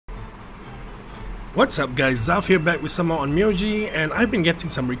What's up guys, Zaff here back with some more Onmyoji, and I've been getting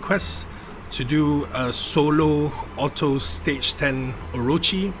some requests to do a solo auto stage 10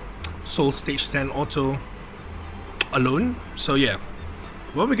 Orochi, soul stage 10 auto alone. So yeah,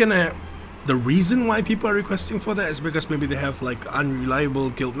 the reason why people are requesting for that is because maybe they have like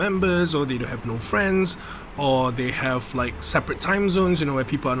unreliable guild members, or they don't have no friends, or they have like separate time zones, you know, where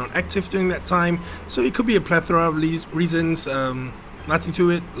people are not active during that time. So it could be a plethora of reasons, nothing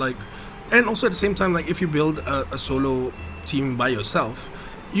to it, like. And also at the same time, like if you build a solo team by yourself,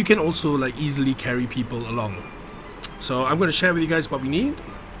 you can also like easily carry people along. So I'm going to share with you guys what we need.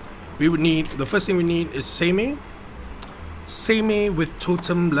 We would need, the first thing we need is Seimei with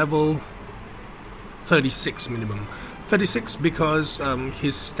totem level 36 minimum. 36 because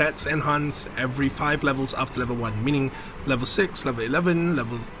his stats enhance every 5 levels after level 1, meaning level 6, level 11,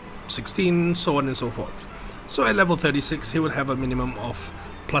 level 16, so on and so forth. So at level 36 he would have a minimum of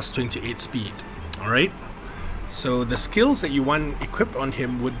plus 28 speed. Alright, so the skills that you want equipped on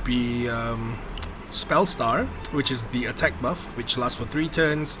him would be Spell Star, which is the attack buff, which lasts for 3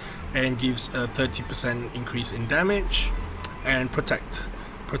 turns and gives a 30% increase in damage, and Protect.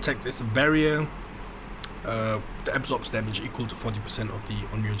 Protect is a barrier that absorbs damage equal to 40% of the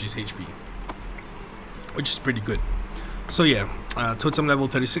Onmyoji's HP, which is pretty good. So yeah, totem level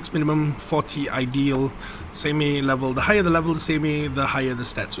 36 minimum, 40 ideal. Seimei level, the higher the level of Seimei, the higher the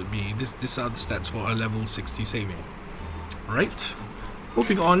stats would be. These are the stats for a level 60 Seimei. Alright,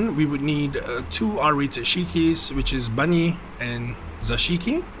 moving on, we would need 2 R-rated Shikis, which is Bunny and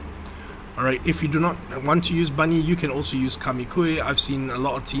Zashiki. Alright, if you do not want to use Bunny, you can also use Kamikoi. I've seen a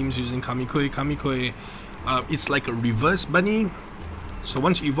lot of teams using Kamikoi. Kamikoi, it's like a reverse Bunny. So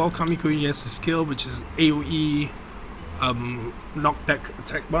once you evolve Kamikoi, he has the skill which is AoE knockback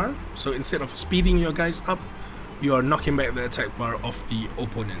attack bar. So instead of speeding your guys up, you are knocking back the attack bar of the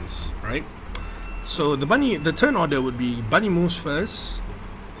opponents, right? So the Bunny, the turn order would be Bunny moves first,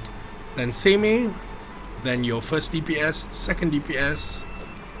 then Seimei, then your first DPS, second DPS,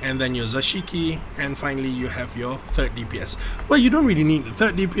 and then your Zashiki, and finally you have your third DPS. Well, you don't really need the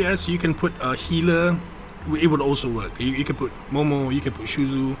third DPS. You can put a healer. It would also work. You can put Momo, you can put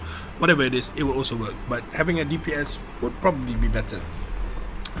Shuzu, whatever it is, it will also work. But having a DPS would probably be better.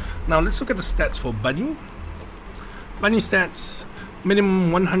 Now let's look at the stats for Bunny. Bunny stats,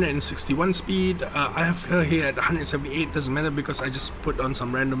 minimum 161 speed. I have her here at 178, doesn't matter because I just put on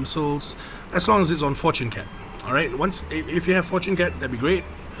some random souls, as long as it's on Fortune Cat. Alright, if you have Fortune Cat, that'd be great.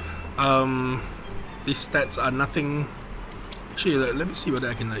 These stats are nothing. Actually, let me see whether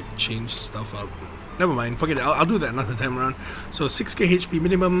I can like change stuff up. Never mind, forget it, I'll do that another time around. So 6k HP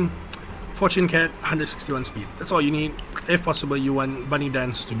minimum, Fortune Cat, 161 speed. That's all you need. If possible, you want Bunny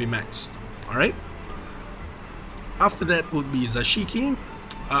Dance to be maxed. Alright? After that would be Zashiki.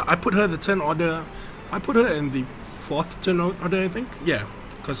 I put her the turn order. I put her in the 4th turn order, I think. Yeah,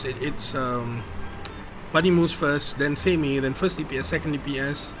 because it's Bunny moves first, then Seimei, then first DPS, second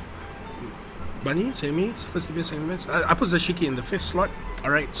DPS. Bunny, Seimei, first DPS, second DPS. I put Zashiki in the 5th slot.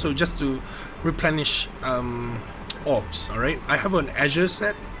 Alright, so just to replenish orbs. Alright, I have an Azure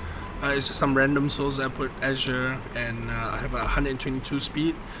set. It's just some random souls. I put Azure, and I have a 122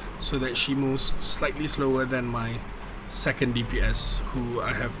 speed, so that she moves slightly slower than my second DPS, who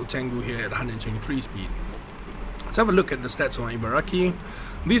I have Utengu here at 123 speed. Let's have a look at the stats on Ibaraki.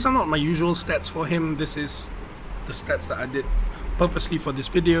 These are not my usual stats for him. This is the stats that I did purposely for this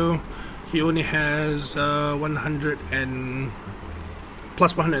video. He only has 100 and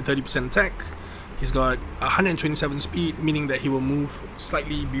plus 130% attack. He's got 127 speed, meaning that he will move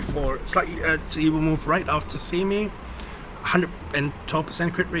slightly before, he will move right after Seimei.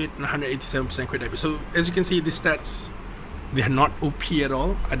 112% crit rate and 187% crit rate. So as you can see, these stats, they are not OP at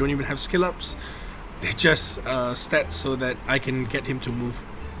all. I don't even have skill ups. They're just stats so that I can get him to move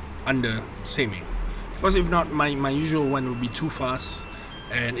under Seimei. Because if not, my usual one would be too fast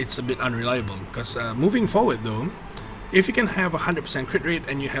and it's a bit unreliable. Because moving forward though, if you can have 100% crit rate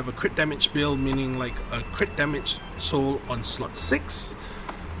and you have a crit damage build, meaning like a crit damage soul on slot 6,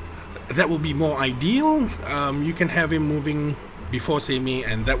 that will be more ideal. You can have him moving before Seimei,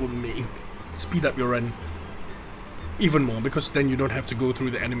 and that would speed up your run even more, because then you don't have to go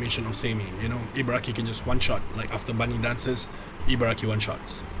through the animation of Seimei. You know, Ibaraki can just one-shot, like after Bunny dances, Ibaraki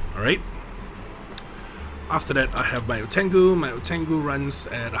one-shots. Alright? After that, I have my Utengu. My Utengu runs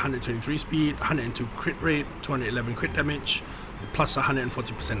at 123 speed, 102 crit rate, 211 crit damage, plus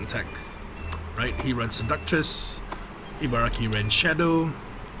 140% attack. Right? He runs Seductress. Ibaraki ran Shadow.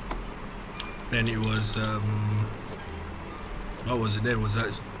 Then it was what was it? There was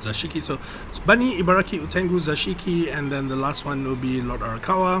Zashiki. So it's Bunny, Ibaraki, Utengu, Zashiki, and then the last one will be Lord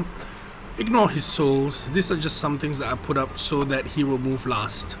Arakawa. Ignore his souls. These are just some things that I put up so that he will move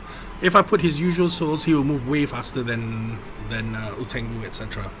last. If I put his usual souls, he will move way faster than Utengu,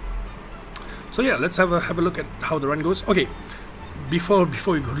 etc. So yeah, let's have a look at how the run goes. Okay, before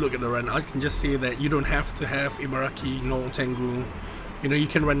we go look at the run, I can just say that you don't have to have Ibaraki, no Utengu. You know, you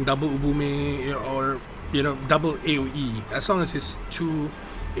can run double Ubume or, you know, double AoE. As long as it's 2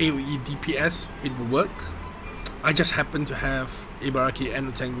 AoE DPS, it will work. I just happen to have Ibaraki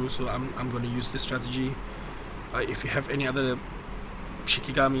and Utengu, so I'm going to use this strategy. If you have any other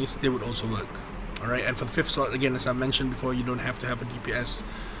Shikigamis, they would also work. Alright, and for the 5th slot, again, as I mentioned before, you don't have to have a DPS.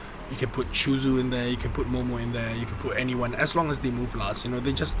 You can put Shuzu in there, you can put Momo in there, you can put anyone, as long as they move last. You know,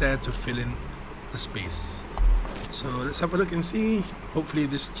 they're just there to fill in the space. So let's have a look and see. Hopefully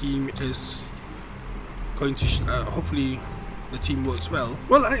this team is going to, hopefully the team works well.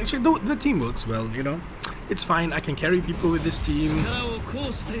 Well, actually, the team works well, you know. It's fine, I can carry people with this team.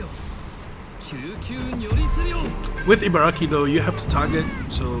 With Ibaraki though, you have to target,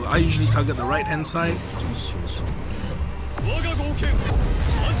 so I usually target the right hand side.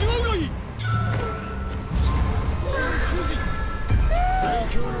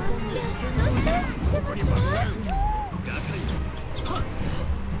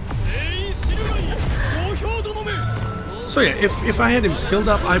 So yeah, if I had him skilled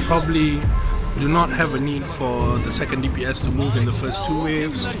up, I probably do not have a need for the second DPS to move in the first 2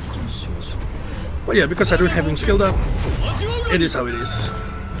 waves. But yeah, because I don't have him skilled up, it is how it is.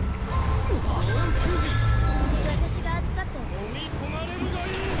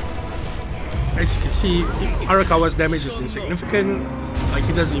 As you can see, Arakawa's damage is insignificant, like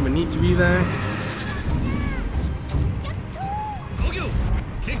he doesn't even need to be there.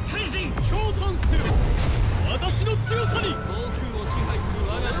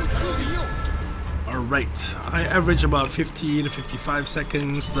 Alright, I average about 50 to 55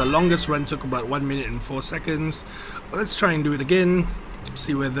 seconds. The longest run took about 1 minute and 4 seconds. Let's try and do it again,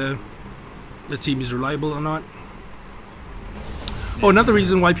 see whether the team is reliable or not. Oh, another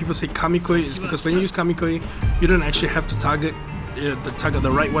reason why people say Kamikoi is because when you use Kamikoi, you don't actually have to target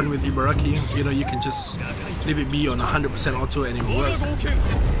the right one with Ibaraki. You know, you can just leave it be on 100% auto and it will work.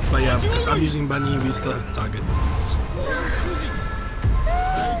 But yeah, because I'm using Bunny, we still have to target.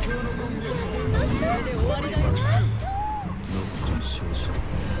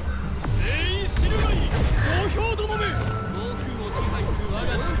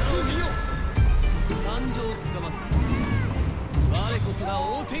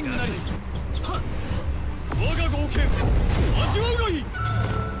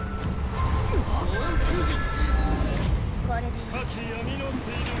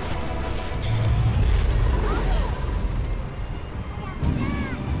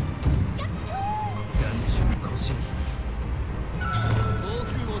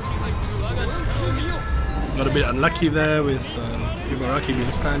 Got a bit unlucky there with Ibaraki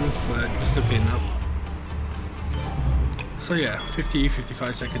being stunned, but we're still paying up. So yeah,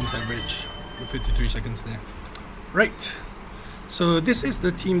 50-55 seconds average, 53 seconds there. Right, so this is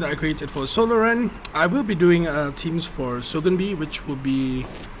the team that I created for a solo run. I will be doing teams for Sogunbi, which will be,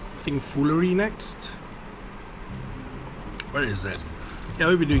 I think, Foolery next. Where is that? Yeah,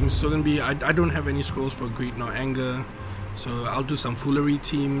 we'll be doing Sogunbi. I don't have any scrolls for Greed nor Anger, so I'll do some Foolery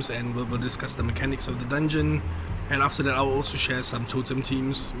teams and we'll discuss the mechanics of the dungeon. And after that, I'll also share some Totem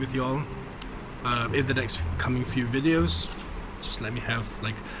teams with y'all in the next coming few videos. Just let me have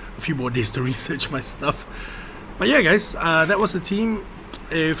like a few more days to research my stuff. But yeah, guys, that was the team.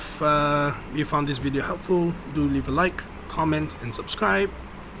 If you found this video helpful, do leave a like, comment, and subscribe.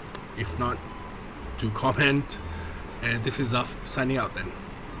 If not, do comment. And this is Zaff signing out then.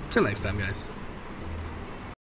 Till next time, guys.